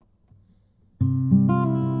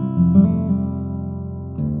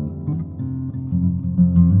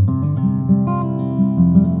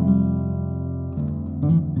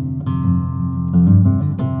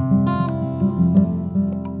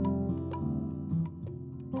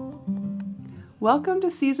Welcome to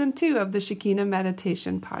Season 2 of the Shekinah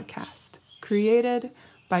Meditation Podcast, created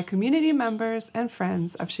by community members and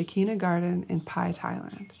friends of Shekinah Garden in Pai,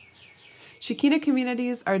 Thailand. Shekinah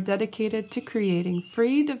communities are dedicated to creating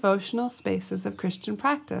free devotional spaces of Christian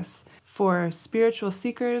practice for spiritual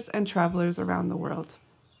seekers and travelers around the world.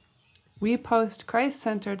 We post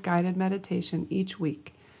Christ-centered guided meditation each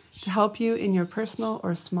week to help you in your personal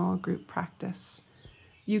or small group practice.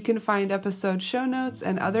 You can find episode show notes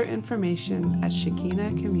and other information at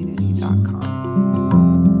shekinahcommunity.com.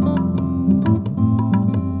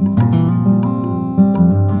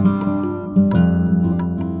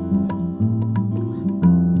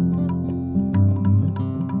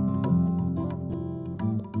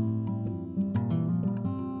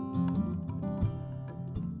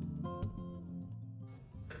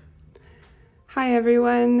 Hi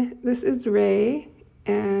everyone, this is Ray,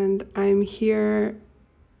 and I'm here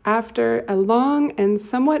after a long and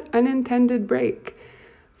somewhat unintended break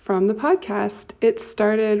from the podcast. It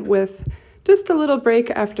started with just a little break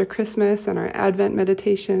after Christmas and our Advent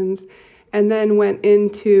meditations, and then went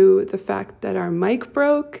into the fact that our mic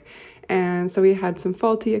broke, and so we had some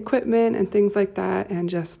faulty equipment and things like that, and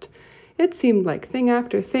just it seemed like thing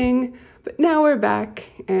after thing. But now we're back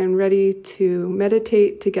and ready to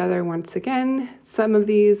meditate together once again. Some of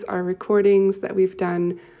these are recordings that we've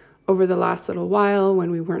done over the last little while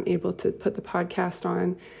when we weren't able to put the podcast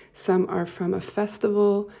on. Some are from a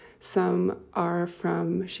festival, some are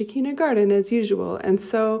from Shekinah Garden as usual. And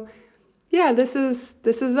so, yeah, this is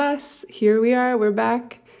us. Here we are, we're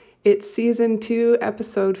back. It's Season 2,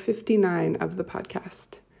 Episode 59 of the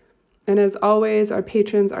podcast. And as always, our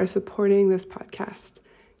patrons are supporting this podcast.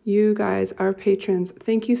 You guys, our patrons,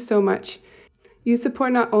 thank you so much. You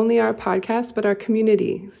support not only our podcast, but our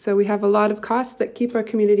community. So we have a lot of costs that keep our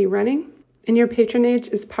community running, and your patronage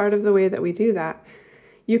is part of the way that we do that.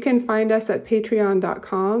 You can find us at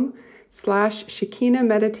patreon.com/Shekinah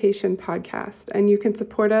Meditation Podcast, and you can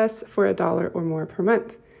support us for $1 or more per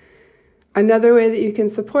month. Another way that you can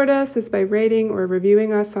support us is by rating or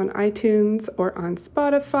reviewing us on iTunes or on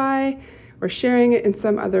Spotify, or sharing it in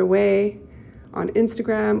some other way on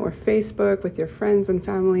Instagram or Facebook with your friends and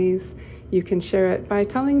families. You can share it by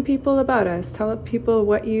telling people about us. Tell people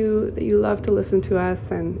that you love to listen to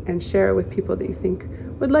us, and share it with people that you think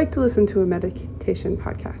would like to listen to a meditation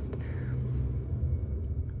podcast.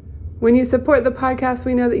 When you support the podcast,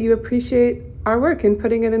 we know that you appreciate our work in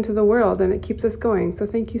putting it into the world, and it keeps us going. So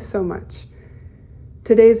thank you so much.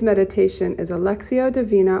 Today's meditation is a Lectio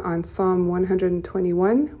Divina on Psalm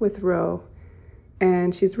 121 with Ro,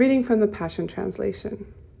 and she's reading from the Passion Translation.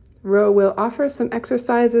 Ro will offer some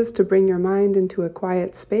exercises to bring your mind into a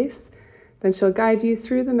quiet space. Then she'll guide you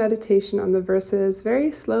through the meditation on the verses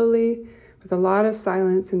very slowly, with a lot of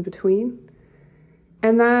silence in between.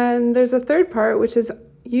 And then there's a third part, which is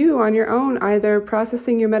you on your own, either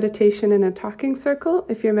processing your meditation in a talking circle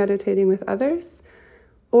if you're meditating with others,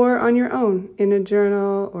 or on your own in a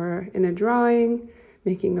journal or in a drawing,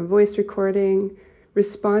 making a voice recording,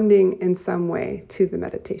 responding in some way to the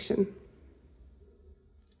meditation.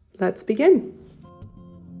 Let's begin.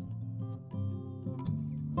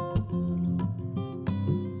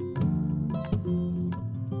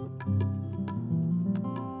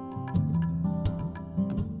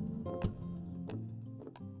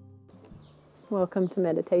 Welcome to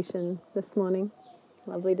meditation this morning.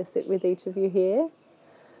 Lovely to sit with each of you here.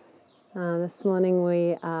 This morning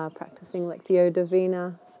we are practicing Lectio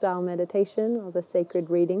Divina style meditation, or the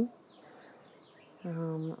sacred reading.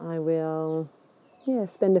 I will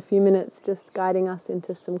spend a few minutes just guiding us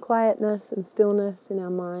into some quietness and stillness in our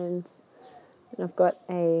minds. And I've got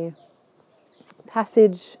a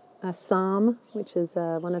passage, a psalm, which is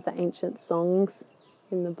one of the ancient songs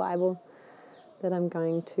in the Bible, that I'm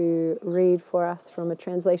going to read for us from a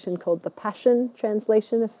translation called the Passion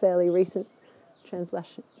Translation, a fairly recent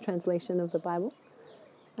translation of the Bible.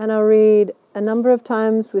 And I'll read a number of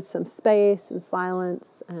times with some space and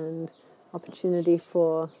silence and opportunity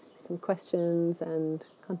for some questions and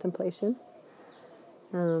contemplation.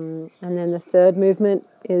 And then the third movement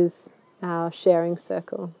is our sharing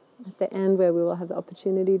circle at the end, where we will have the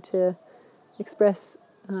opportunity to express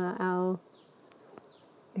our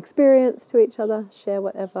experience to each other, share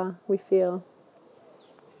whatever we feel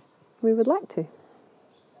we would like to.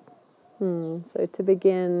 So to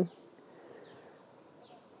begin,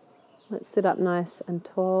 let's sit up nice and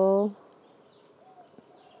tall.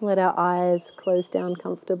 Let our eyes close down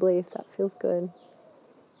comfortably if that feels good.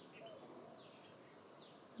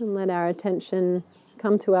 And let our attention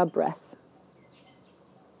come to our breath.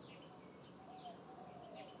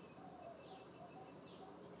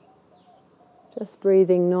 Just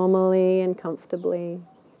breathing normally and comfortably,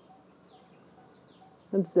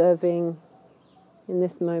 observing in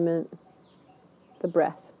this moment the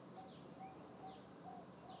breath.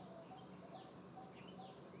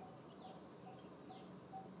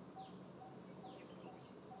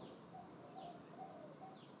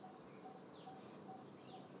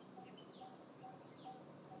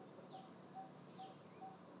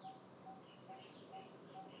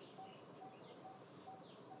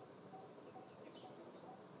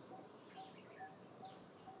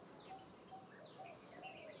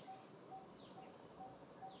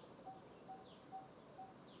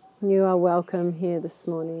 You are welcome here this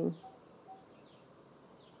morning.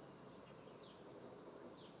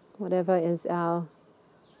 Whatever is our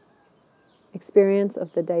experience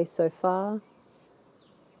of the day so far,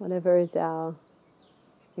 whatever is our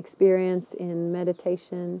experience in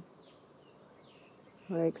meditation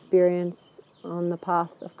or experience on the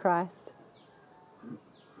path of Christ,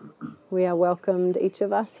 we are welcomed, each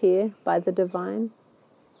of us, here by the Divine.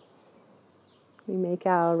 We make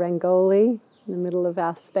our Rangoli in the middle of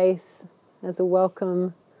our space as a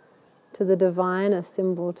welcome to the Divine, a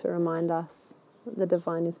symbol to remind us that the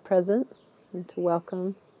Divine is present and to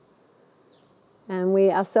welcome. And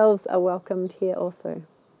we ourselves are welcomed here also.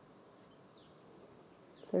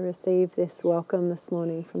 So receive this welcome this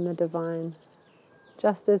morning from the Divine,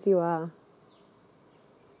 just as you are.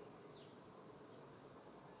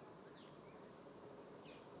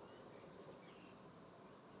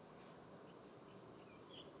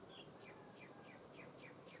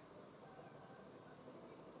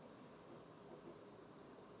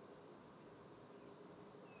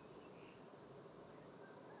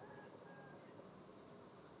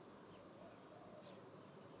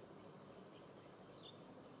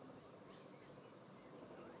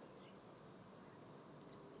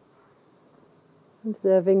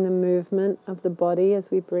 Observing the movement of the body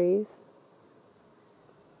as we breathe.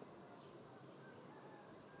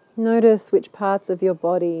 Notice which parts of your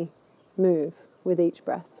body move with each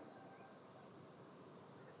breath.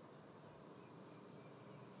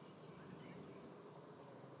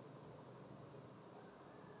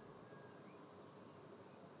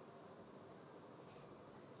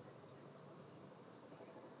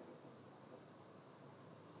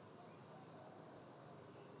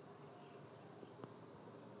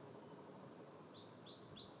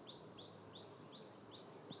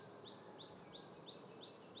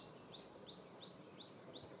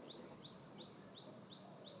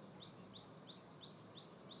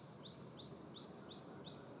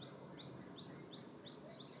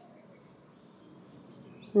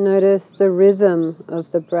 Notice the rhythm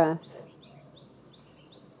of the breath.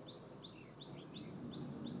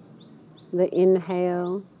 The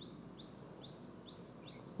inhale,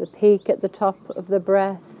 the peak at the top of the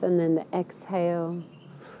breath, and then the exhale.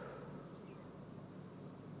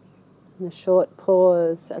 And the short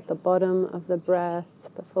pause at the bottom of the breath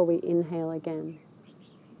before we inhale again.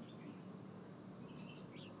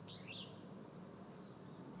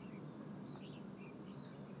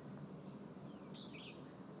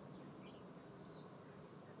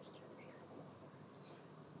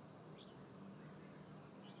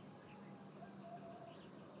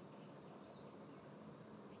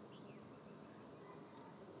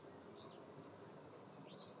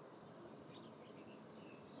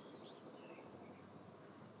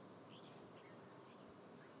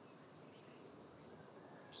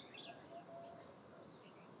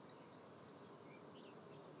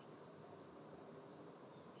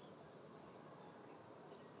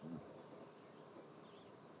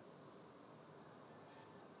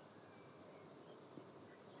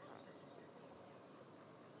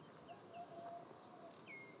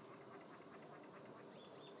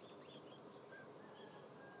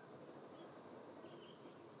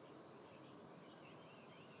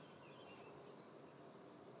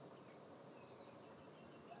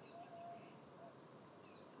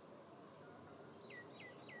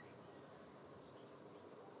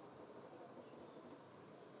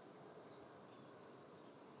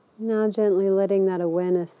 Now gently letting that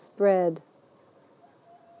awareness spread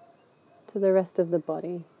to the rest of the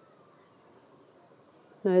body.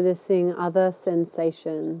 Noticing other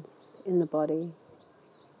sensations in the body.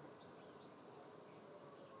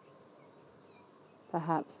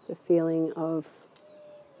 Perhaps the feeling of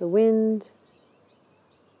the wind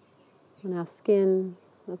on our skin,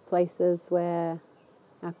 the places where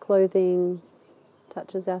our clothing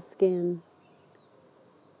touches our skin,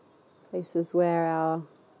 places where our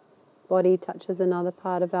body touches another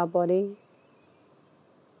part of our body,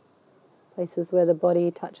 places where the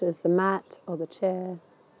body touches the mat or the chair.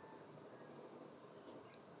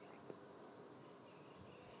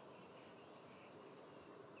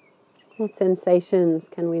 What sensations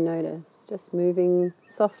can we notice? Just moving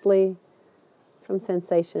softly from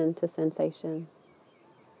sensation to sensation.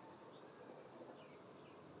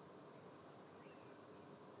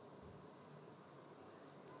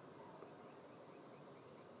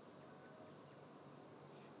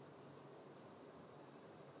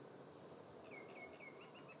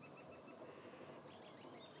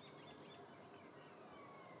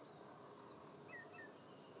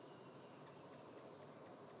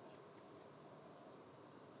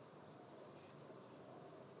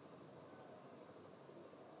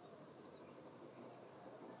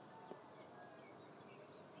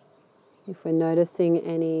 If we're noticing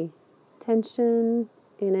any tension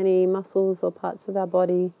in any muscles or parts of our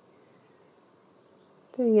body,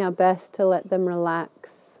 doing our best to let them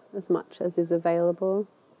relax as much as is available.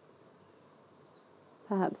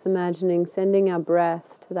 Perhaps imagining sending our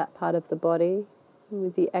breath to that part of the body, and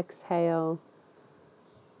with the exhale,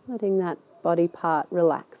 letting that body part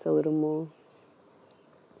relax a little more.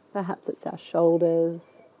 Perhaps it's our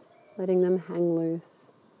shoulders, letting them hang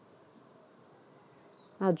loose,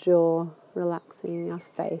 our jaw relaxing, our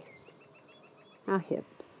face, our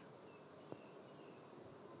hips.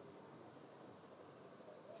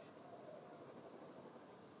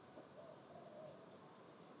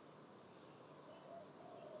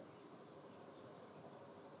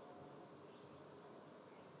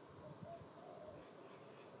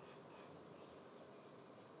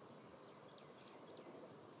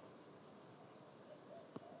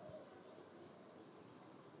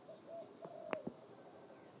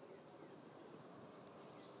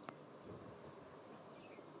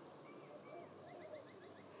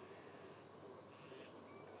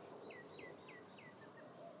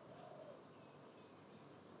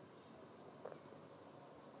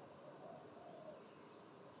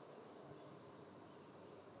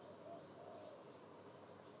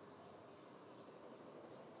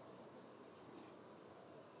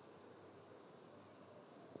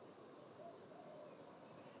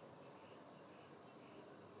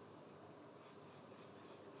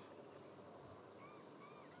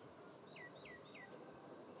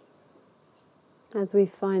 As we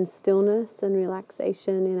find stillness and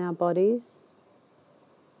relaxation in our bodies,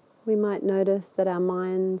 we might notice that our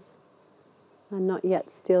minds are not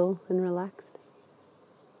yet still and relaxed.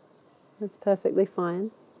 That's perfectly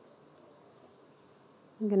fine.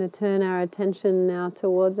 I'm going to turn our attention now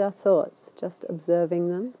towards our thoughts, just observing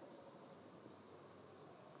them,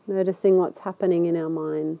 noticing what's happening in our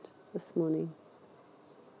mind this morning.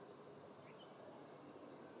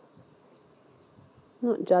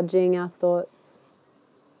 Not judging our thoughts,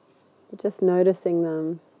 but just noticing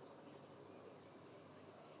them,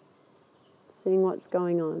 seeing what's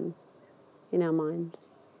going on in our mind.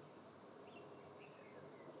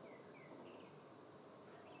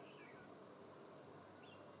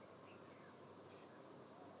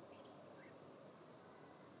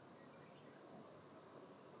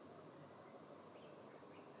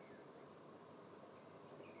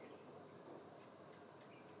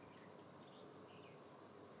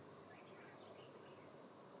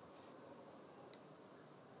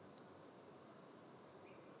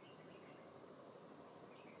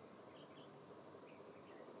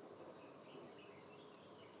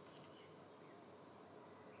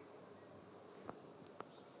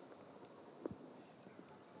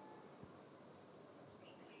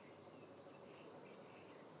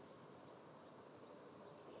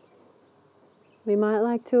 We might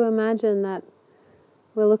like to imagine that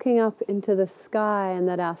we're looking up into the sky and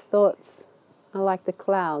that our thoughts are like the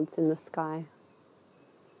clouds in the sky.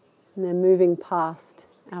 And they're moving past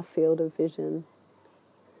our field of vision.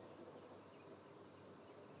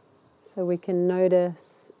 So we can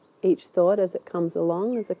notice each thought as it comes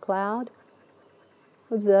along as a cloud,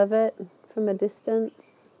 observe it from a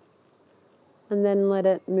distance, and then let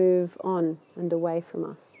it move on and away from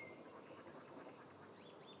us.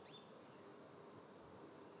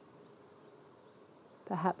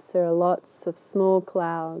 Perhaps there are lots of small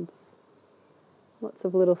clouds, lots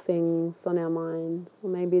of little things on our minds, or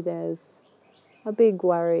maybe there's a big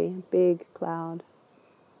worry, a big cloud.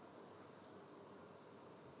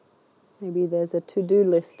 Maybe there's a to-do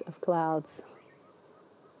list of clouds.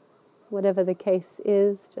 Whatever the case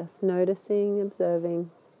is, just noticing,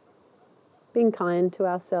 observing, being kind to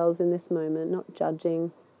ourselves in this moment, not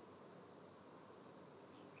judging.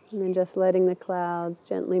 And then just letting the clouds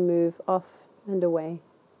gently move off and away.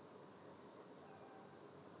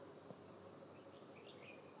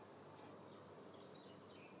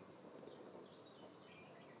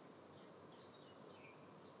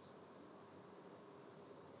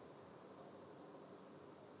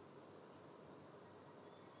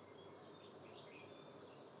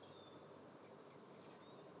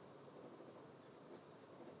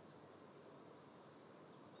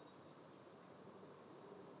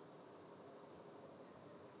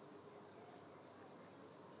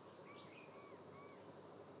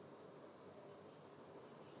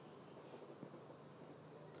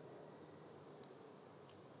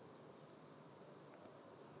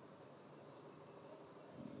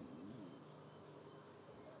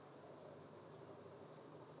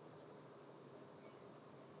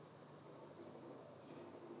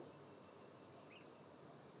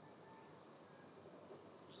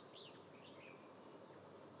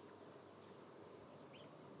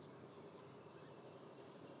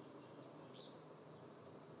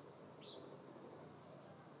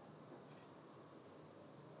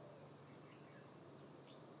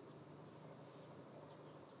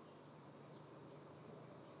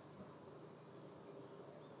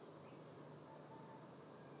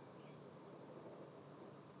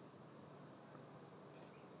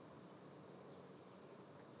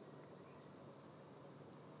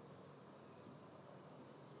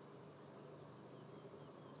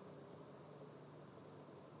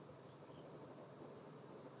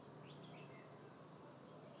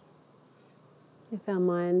 If our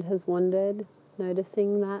mind has wandered,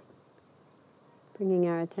 noticing that, bringing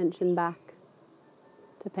our attention back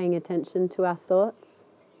to paying attention to our thoughts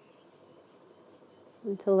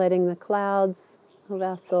and to letting the clouds of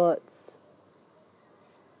our thoughts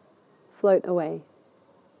float away,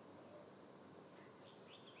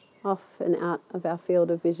 off and out of our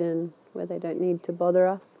field of vision where they don't need to bother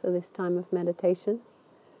us for this time of meditation.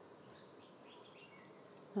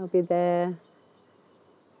 They'll be there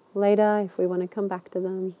later if we want to come back to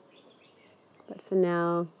them. But for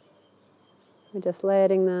now, we're just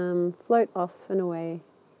letting them float off and away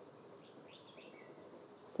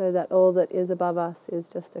so that all that is above us is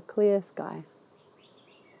just a clear sky.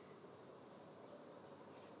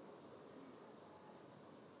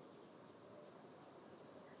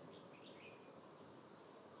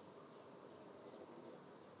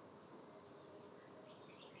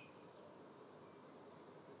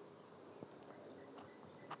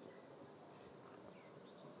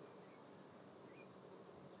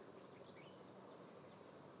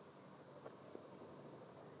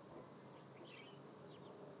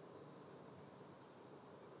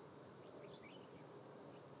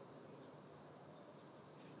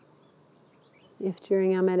 If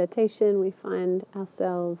during our meditation we find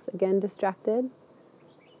ourselves again distracted,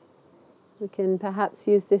 we can perhaps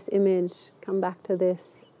use this image, come back to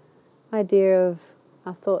this idea of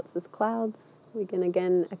our thoughts as clouds. We can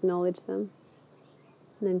again acknowledge them,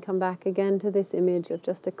 and then come back again to this image of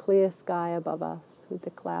just a clear sky above us with the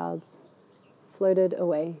clouds floated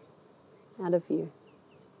away out of view.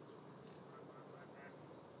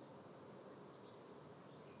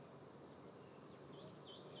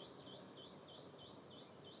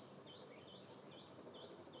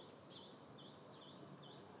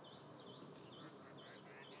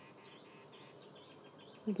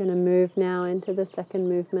 We're going to move now into the second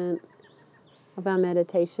movement of our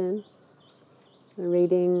meditation, the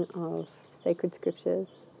reading of sacred scriptures.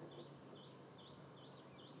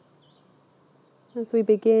 As we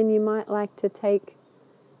begin, you might like to take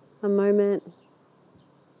a moment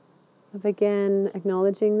of again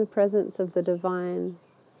acknowledging the presence of the divine,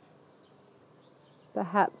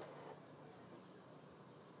 perhaps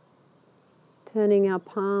turning our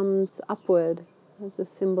palms upward as a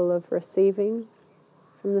symbol of receiving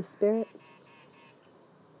from the Spirit,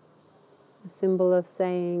 a symbol of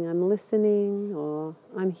saying, I'm listening, or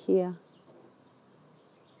I'm here,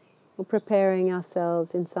 or preparing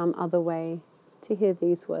ourselves in some other way to hear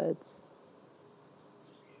these words,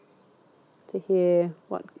 to hear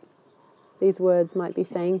what these words might be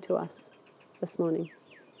saying to us this morning.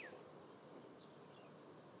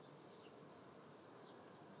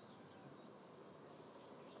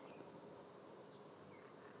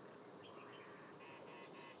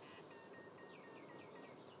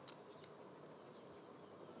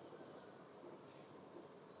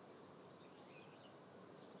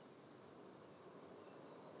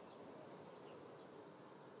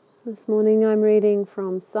 This morning I'm reading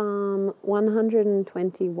from Psalm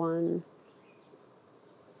 121.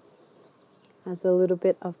 As a little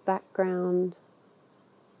bit of background,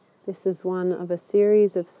 this is one of a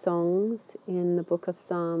series of songs in the book of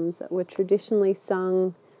Psalms that were traditionally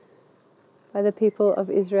sung by the people of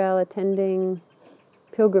Israel attending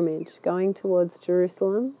pilgrimage, going towards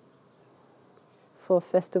Jerusalem for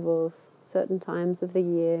festivals. Certain times of the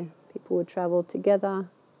year, people would travel together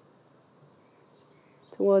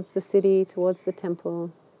towards the city, towards the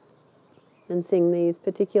temple, and sing these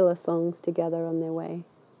particular songs together on their way.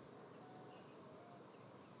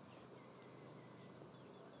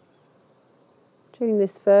 During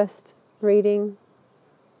this first reading,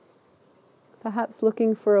 perhaps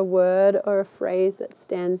looking for a word or a phrase that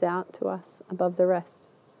stands out to us above the rest.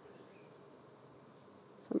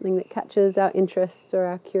 Something that catches our interest or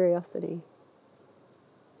our curiosity.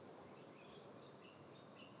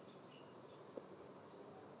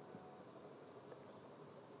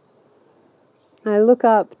 I look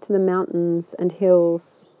up to the mountains and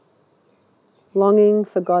hills, longing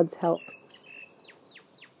for God's help.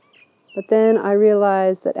 But then I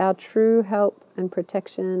realize that our true help and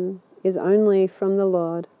protection is only from the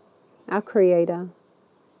Lord, our Creator,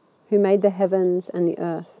 who made the heavens and the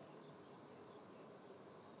earth.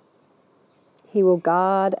 He will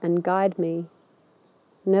guard and guide me,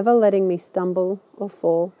 never letting me stumble or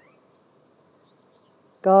fall.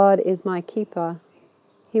 God is my keeper.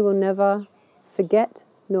 He will never forget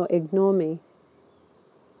nor ignore me.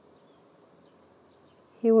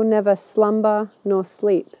 He will never slumber nor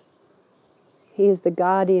sleep. He is the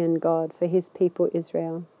guardian God for his people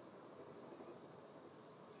Israel.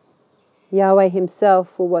 Yahweh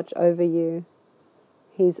himself will watch over you.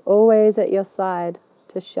 He's always at your side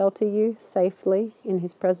to shelter you safely in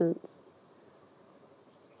His presence.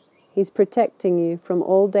 He's protecting you from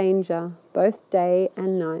all danger, both day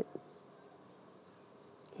and night.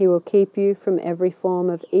 He will keep you from every form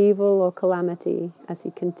of evil or calamity as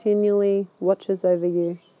He continually watches over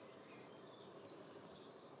you.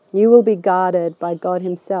 You will be guarded by God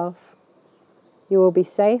Himself. You will be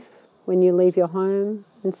safe when you leave your home,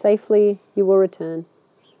 and safely you will return.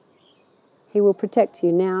 He will protect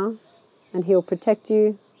you now, and He will protect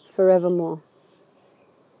you forevermore.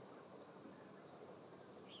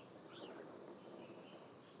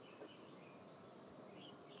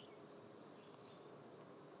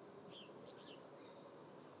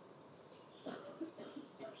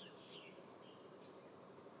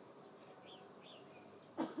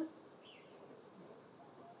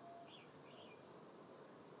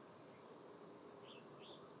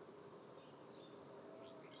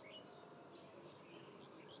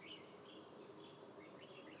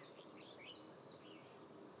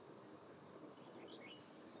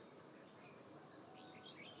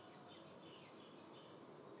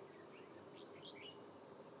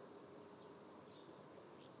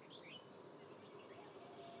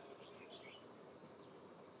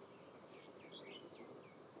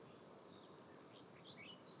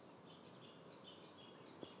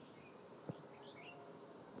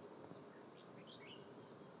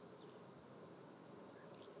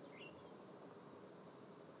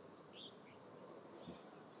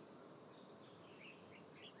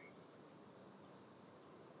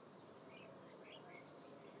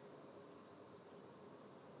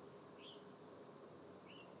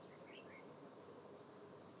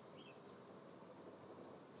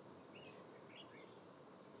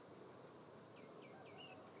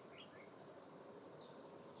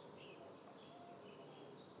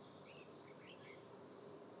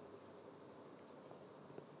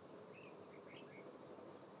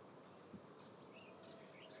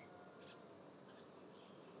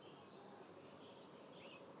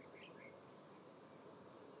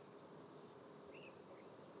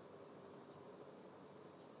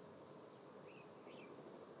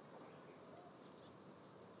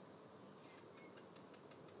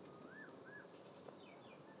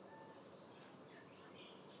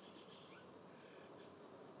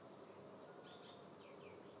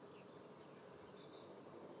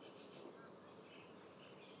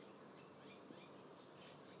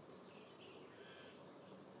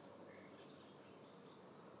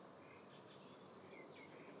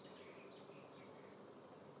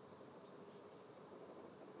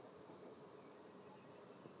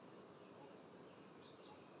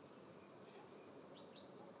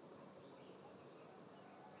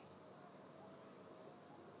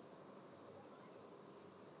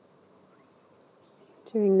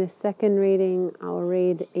 During this second reading, I'll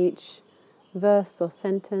read each verse or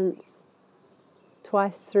sentence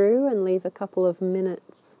twice through and leave a couple of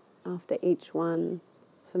minutes after each one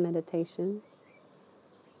for meditation.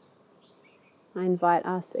 I invite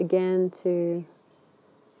us again to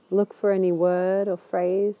look for any word or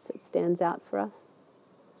phrase that stands out for us.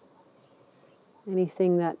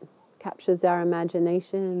 Anything that captures our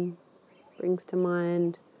imagination, brings to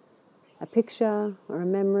mind a picture or a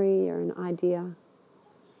memory or an idea.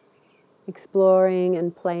 Exploring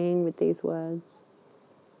and playing with these words.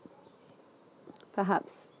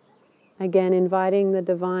 Perhaps, again, inviting the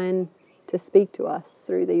divine to speak to us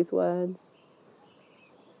through these words.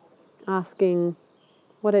 Asking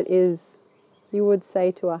what it is you would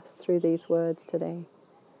say to us through these words today.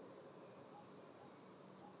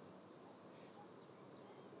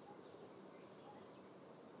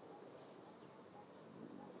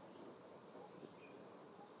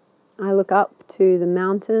 I look up to the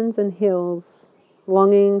mountains and hills,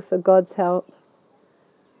 longing for God's help.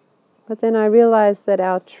 But then I realize that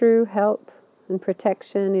our true help and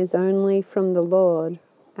protection is only from the Lord,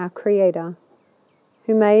 our Creator,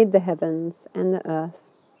 who made the heavens and the earth.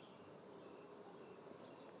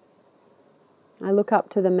 I look up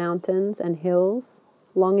to the mountains and hills,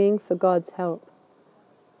 longing for God's help.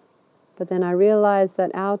 But then I realize that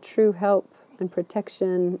our true help and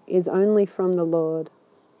protection is only from the Lord,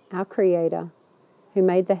 our Creator, who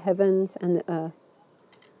made the heavens and the earth.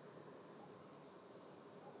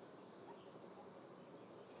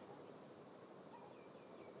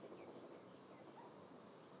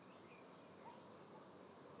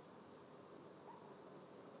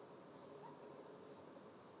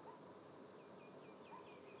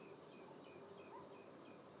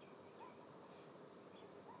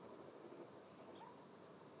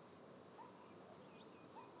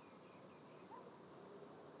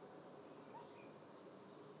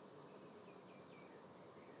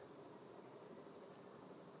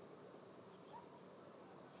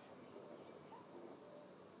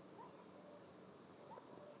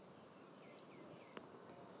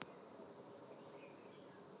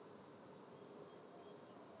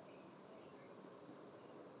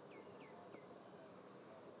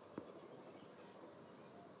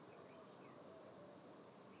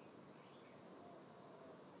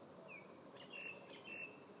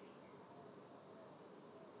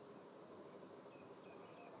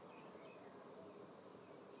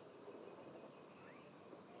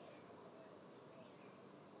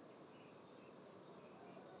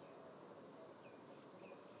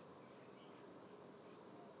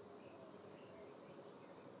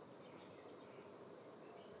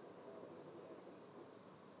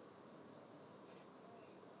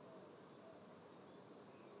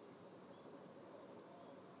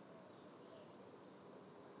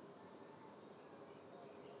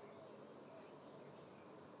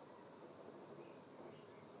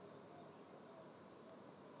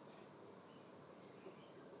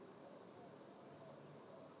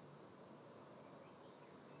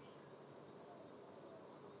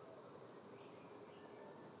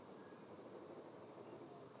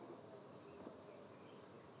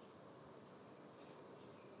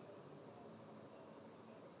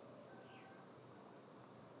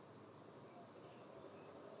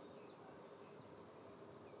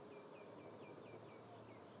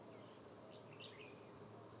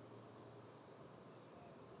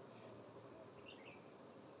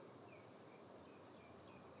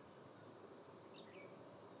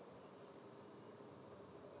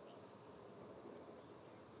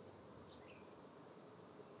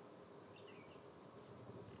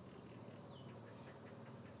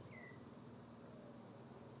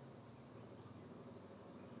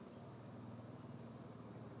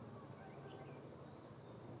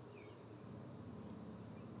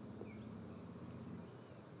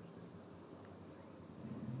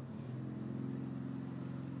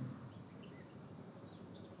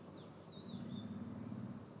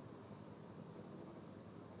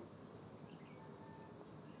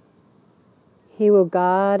 He will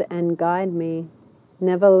guard and guide me,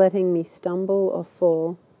 never letting me stumble or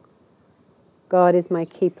fall. God is my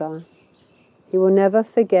keeper. He will never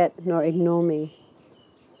forget nor ignore me.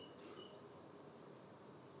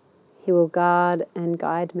 He will guard and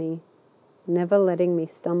guide me, never letting me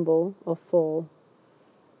stumble or fall.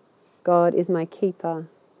 God is my keeper.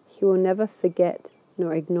 He will never forget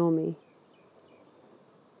nor ignore me.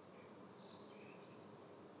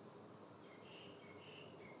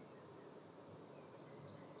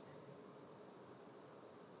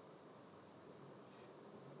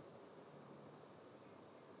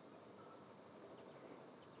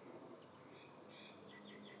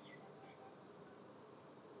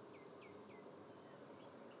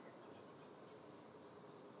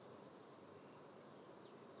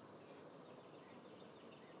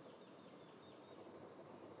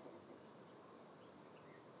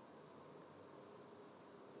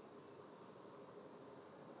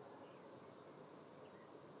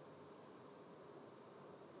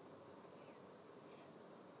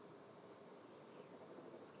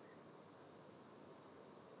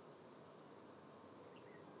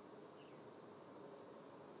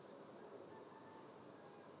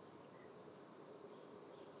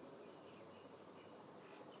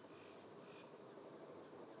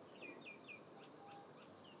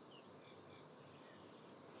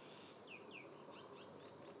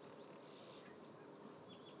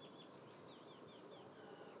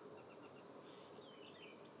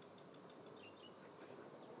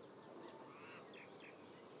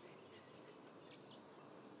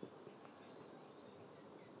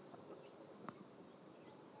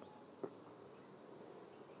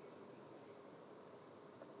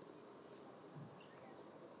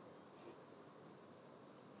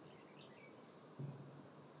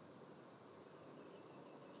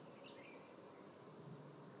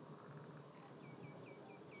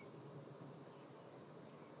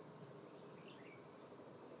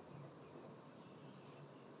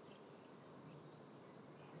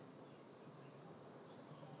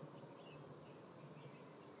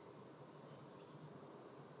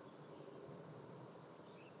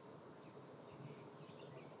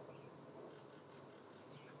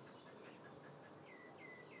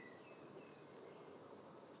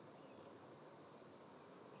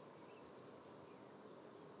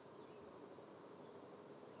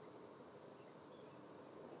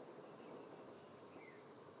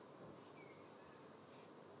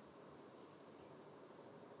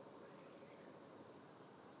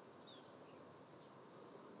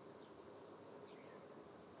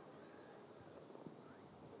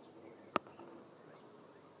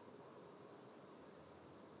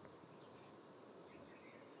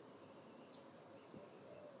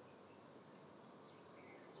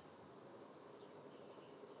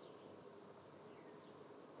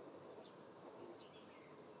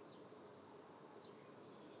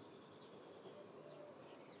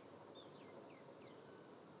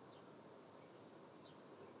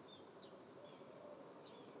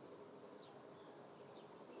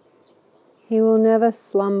 He will never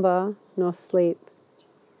slumber nor sleep.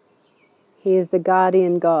 He is the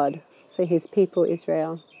guardian God for his people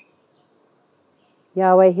Israel.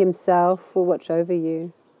 Yahweh himself will watch over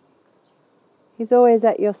you. He's always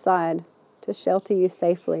at your side to shelter you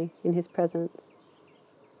safely in his presence.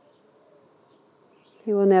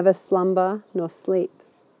 He will never slumber nor sleep.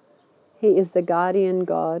 He is the guardian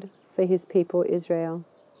God for his people Israel.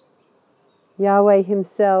 Yahweh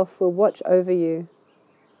himself will watch over you.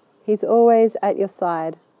 He's always at your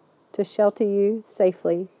side to shelter you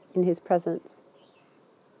safely in his presence.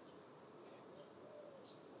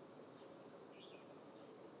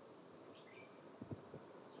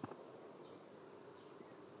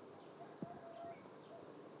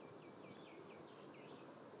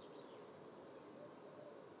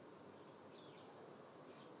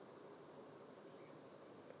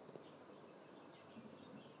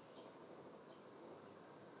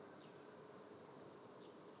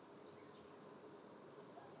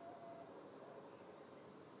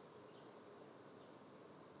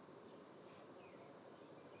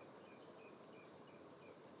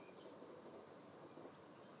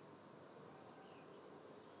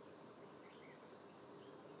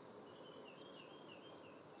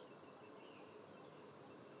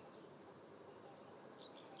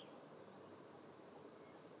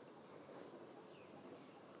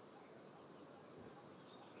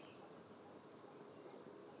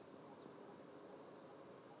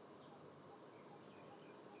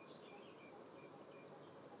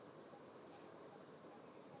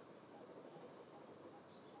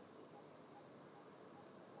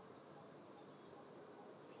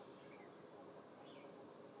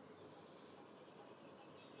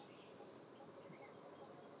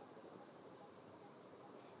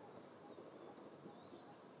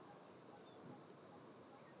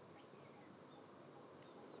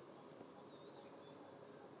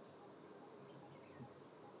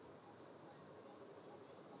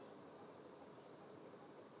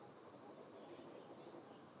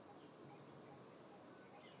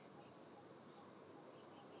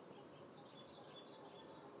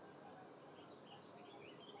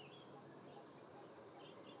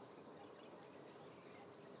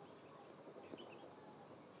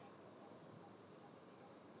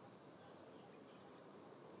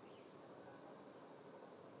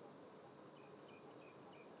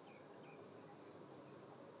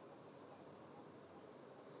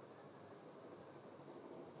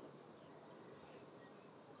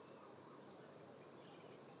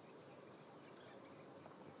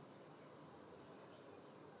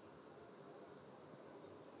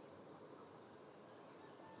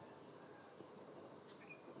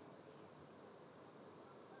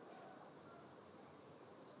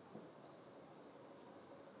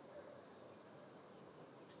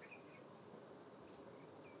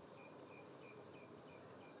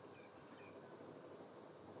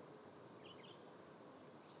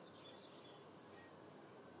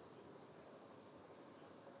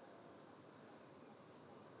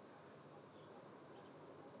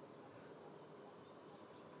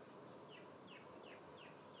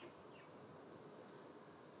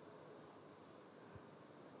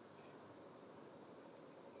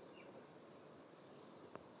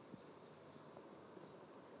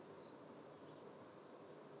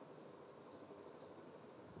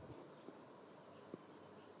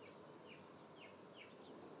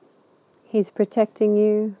 He's protecting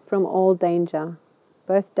you from all danger,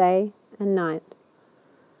 both day and night.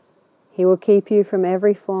 He will keep you from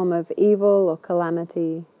every form of evil or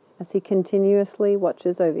calamity as He continuously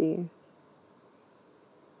watches over you.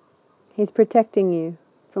 He's protecting you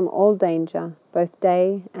from all danger, both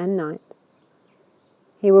day and night.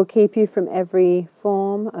 He will keep you from every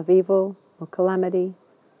form of evil or calamity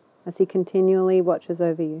as He continually watches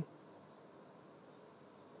over you.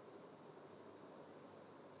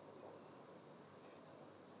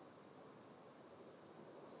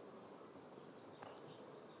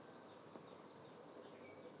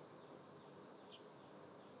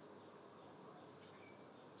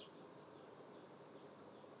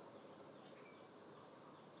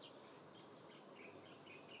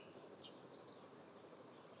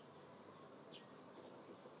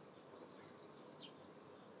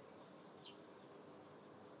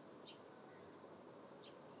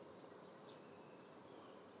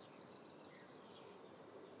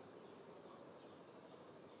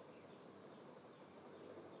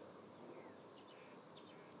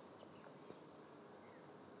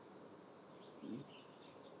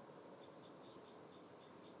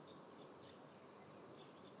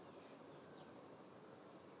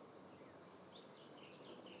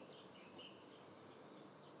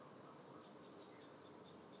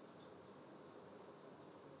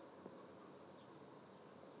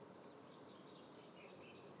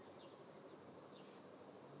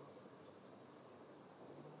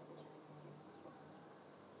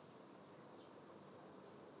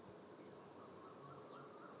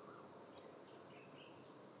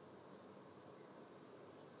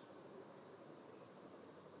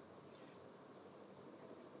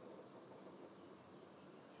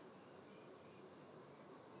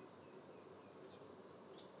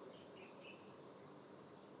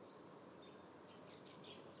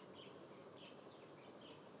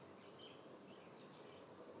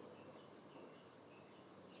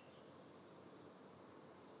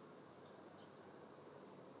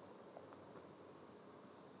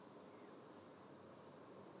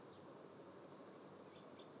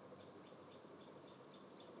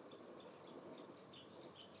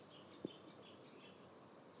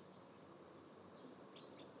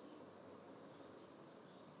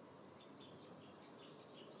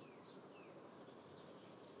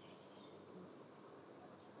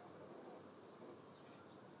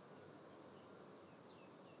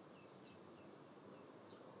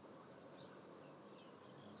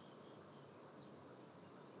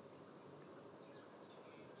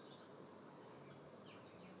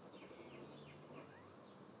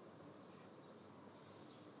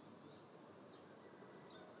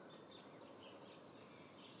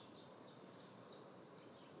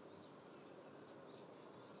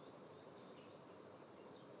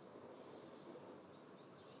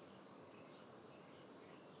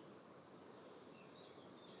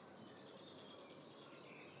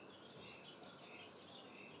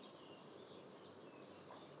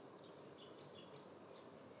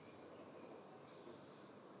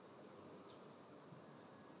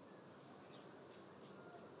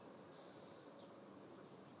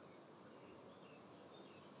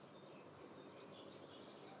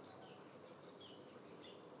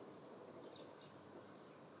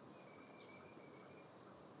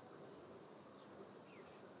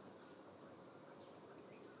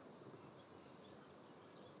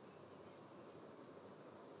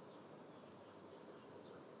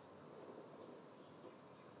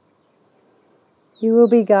 You will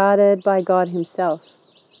be guarded by God Himself.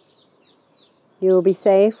 You will be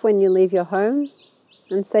safe when you leave your home,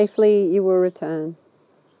 and safely you will return.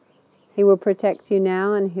 He will protect you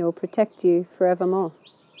now, and He will protect you forevermore.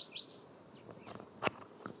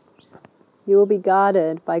 You will be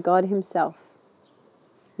guarded by God Himself.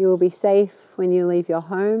 You will be safe when you leave your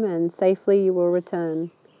home, and safely you will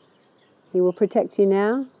return. He will protect you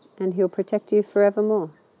now, and He'll protect you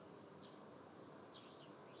forevermore.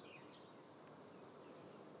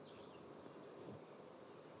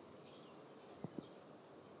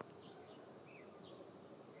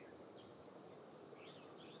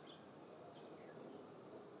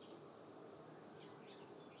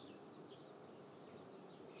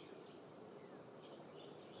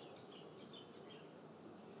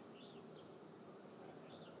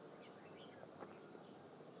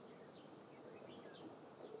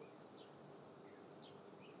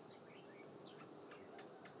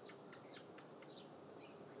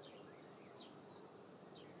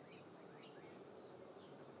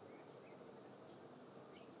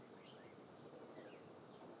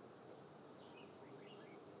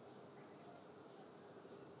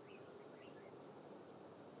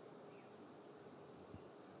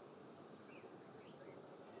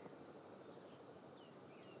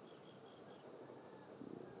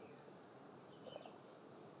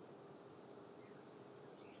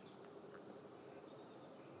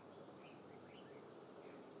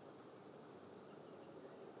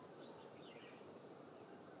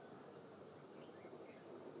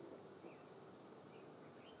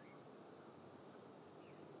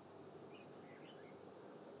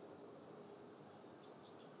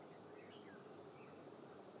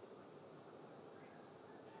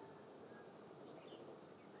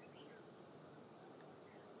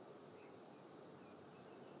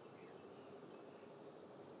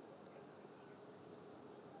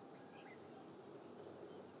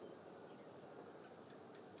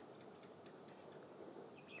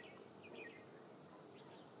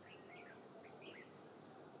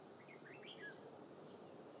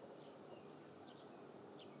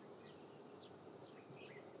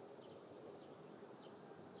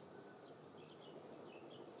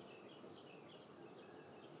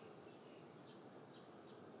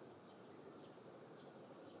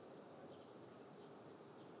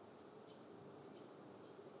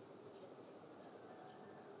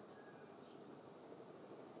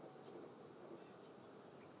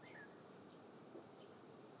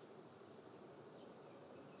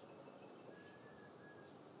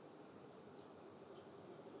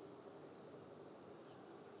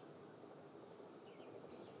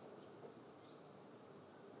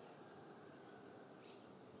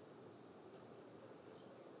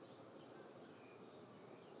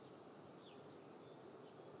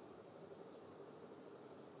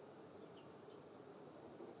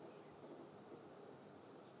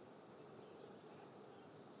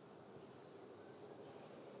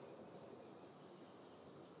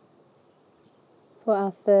 For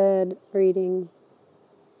our third reading,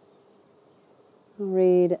 I'll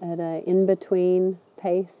read at an in-between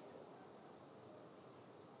pace,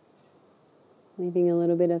 leaving a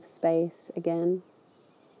little bit of space again.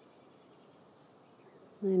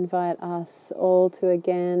 I invite us all to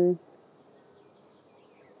again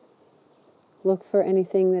look for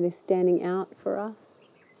anything that is standing out for us,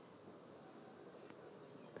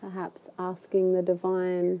 perhaps asking the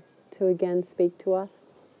divine to again speak to us,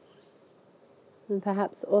 and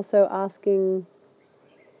perhaps also asking,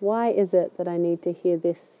 why is it that I need to hear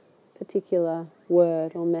this particular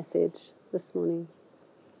word or message this morning?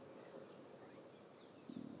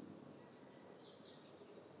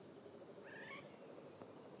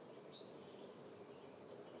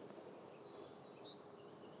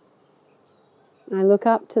 I look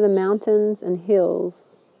up to the mountains and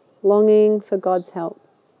hills, longing for God's help.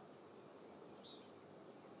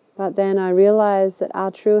 But then I realize that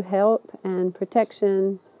our true help and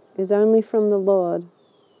protection is only from the Lord,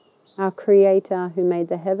 our Creator who made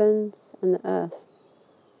the heavens and the earth.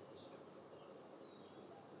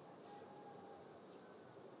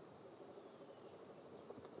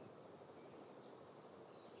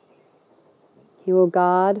 He will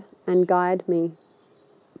guard and guide me,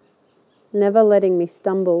 never letting me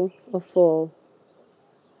stumble or fall.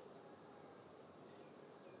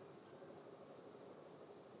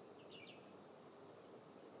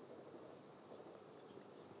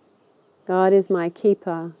 God is my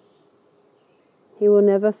keeper. He will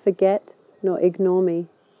never forget nor ignore me.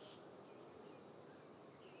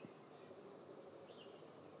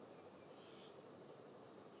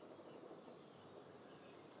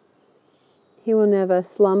 He will never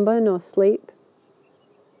slumber nor sleep.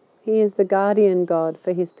 He is the guardian God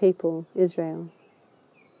for His people, Israel.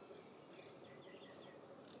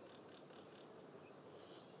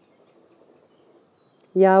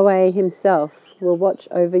 Yahweh Himself will watch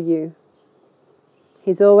over you.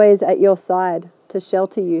 He's always at your side to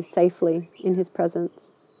shelter you safely in His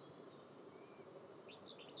presence.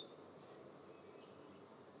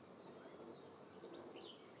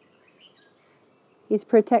 He's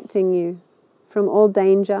protecting you from all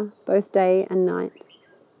danger, both day and night.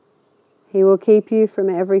 He will keep you from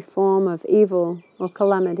every form of evil or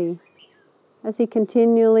calamity as He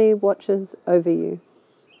continually watches over you.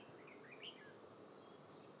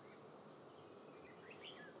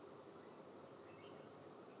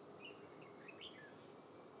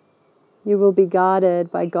 You will be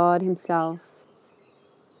guarded by God Himself.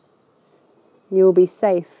 You will be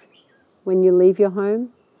safe when you leave your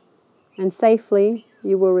home, and safely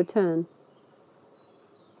you will return.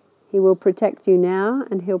 He will protect you now,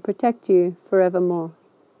 and He'll protect you forevermore.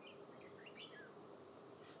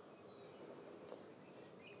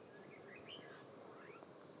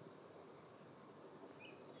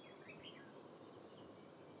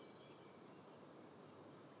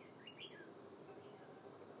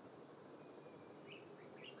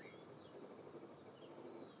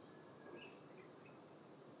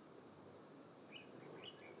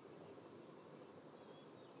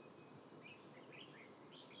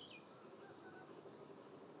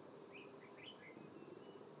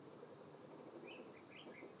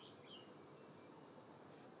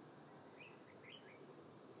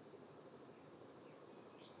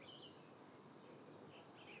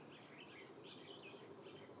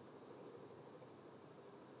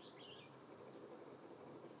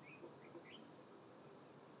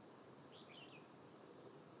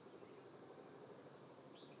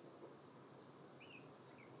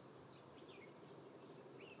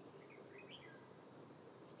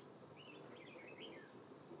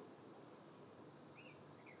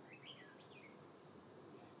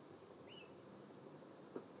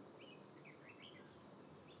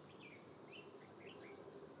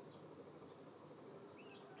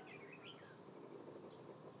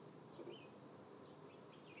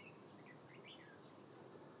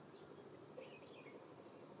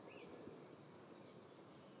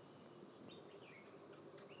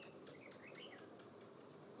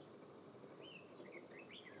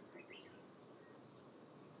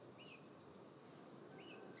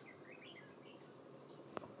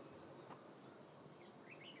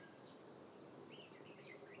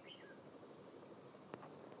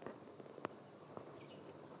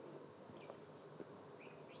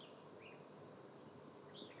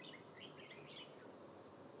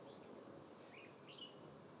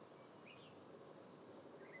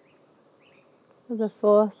 For the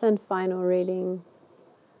fourth and final reading,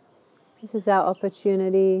 this is our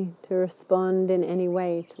opportunity to respond in any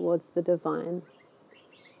way towards the divine.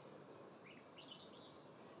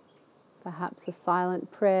 Perhaps a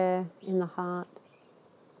silent prayer in the heart,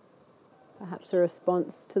 perhaps a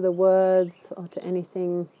response to the words or to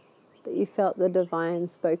anything that you felt the divine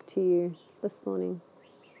spoke to you this morning.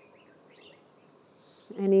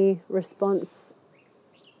 Any response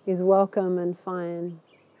is welcome and fine.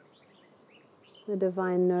 The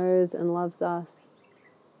divine knows and loves us.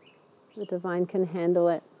 The divine can handle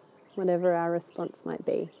it, whatever our response might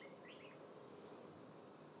be.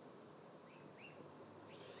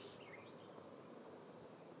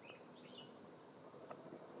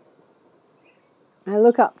 I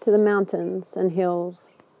look up to the mountains and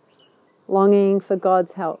hills, longing for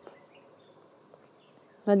God's help.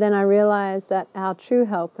 But then I realize that our true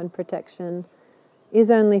help and protection is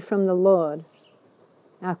only from the Lord,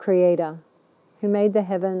 our Creator, who made the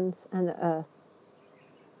heavens and the earth.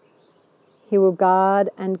 He will guard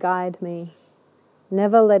and guide me,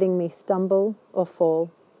 never letting me stumble or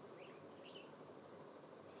fall.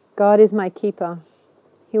 God is my keeper.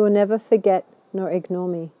 He will never forget nor ignore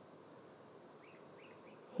me.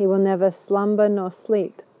 He will never slumber nor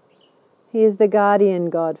sleep. He is the guardian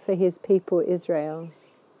God for His people Israel.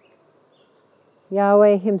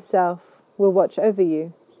 Yahweh Himself will watch over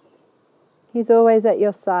you. He's always at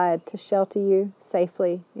your side to shelter you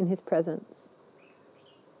safely in His presence.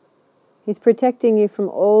 He's protecting you from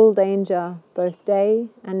all danger, both day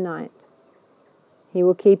and night. He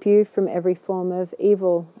will keep you from every form of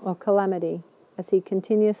evil or calamity as He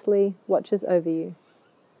continuously watches over you.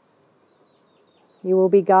 You will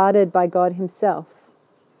be guarded by God Himself.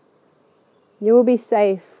 You will be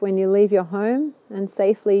safe when you leave your home, and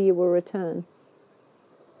safely you will return.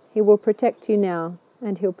 He will protect you now,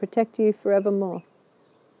 and He'll protect you forevermore.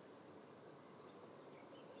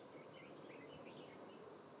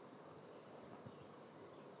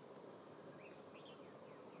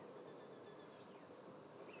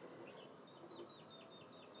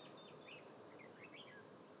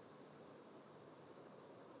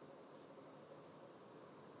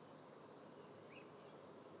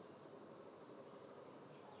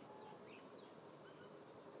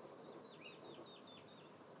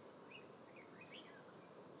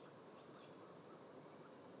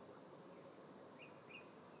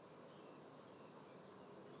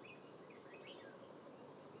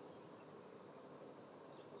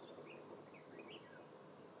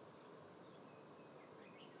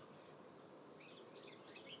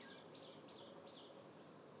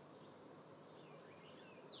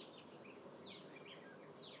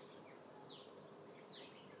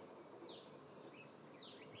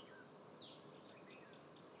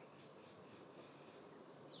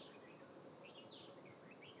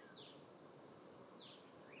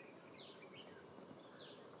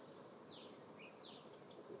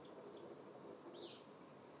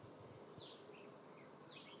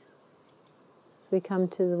 As we come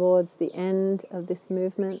towards the end of this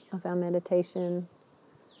movement of our meditation,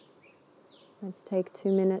 let's take 2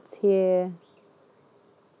 minutes here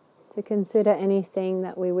to consider anything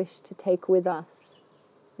that we wish to take with us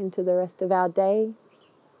into the rest of our day.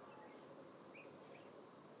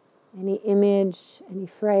 Any image, any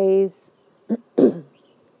phrase, pardon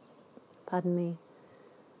me,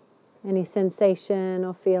 any sensation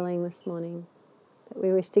or feeling this morning that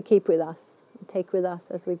we wish to keep with us and take with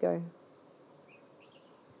us as we go.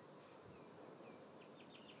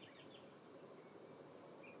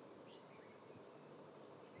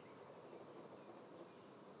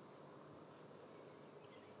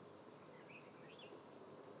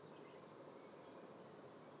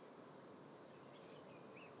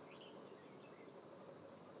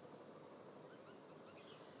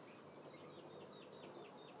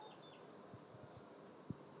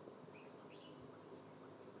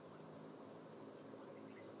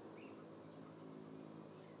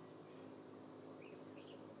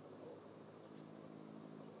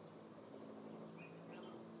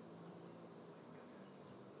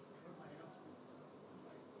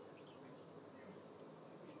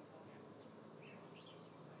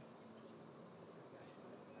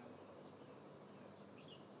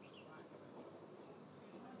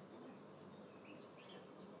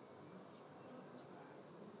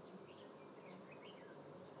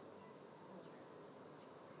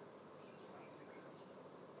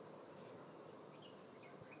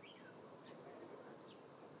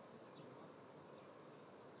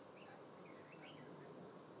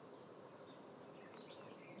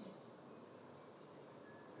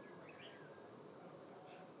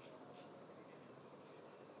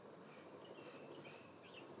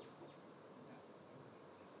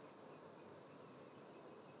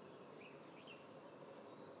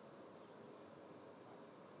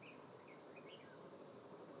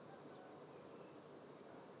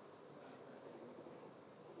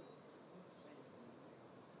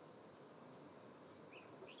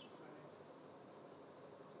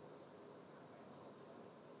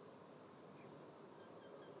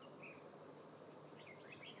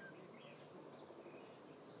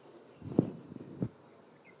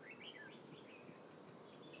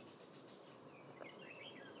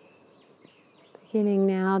 Beginning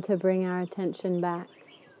now to bring our attention back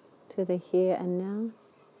to the here and now.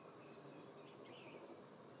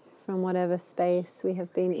 From whatever space we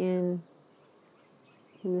have been in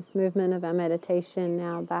this movement of our meditation,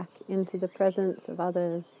 now back into the presence of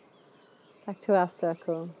others, back to our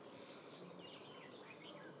circle.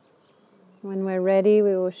 When we're ready,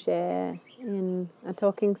 we will share in a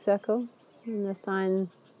talking circle, and the sign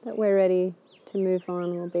that we're ready to move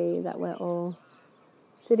on will be that we're all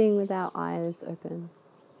sitting with our eyes open,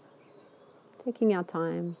 taking our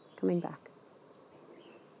time, coming back.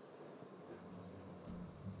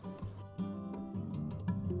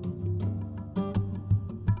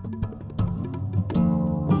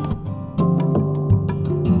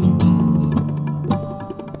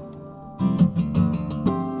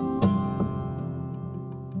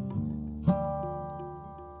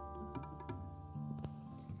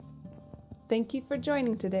 Thank you for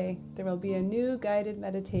joining today. There will be a new guided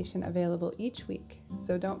meditation available each week,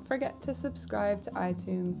 so don't forget to subscribe to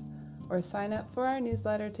iTunes or sign up for our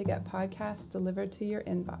newsletter to get podcasts delivered to your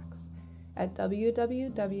inbox at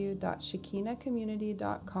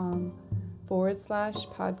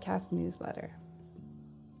www.shekinahcommunity.com/podcast newsletter.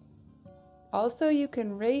 Also, you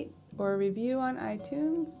can rate or review on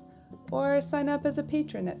iTunes or sign up as a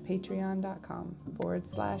patron at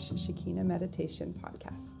patreon.com/Shekinah Meditation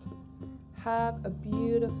Podcast. Have a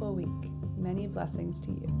beautiful week. Many blessings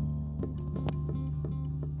to you.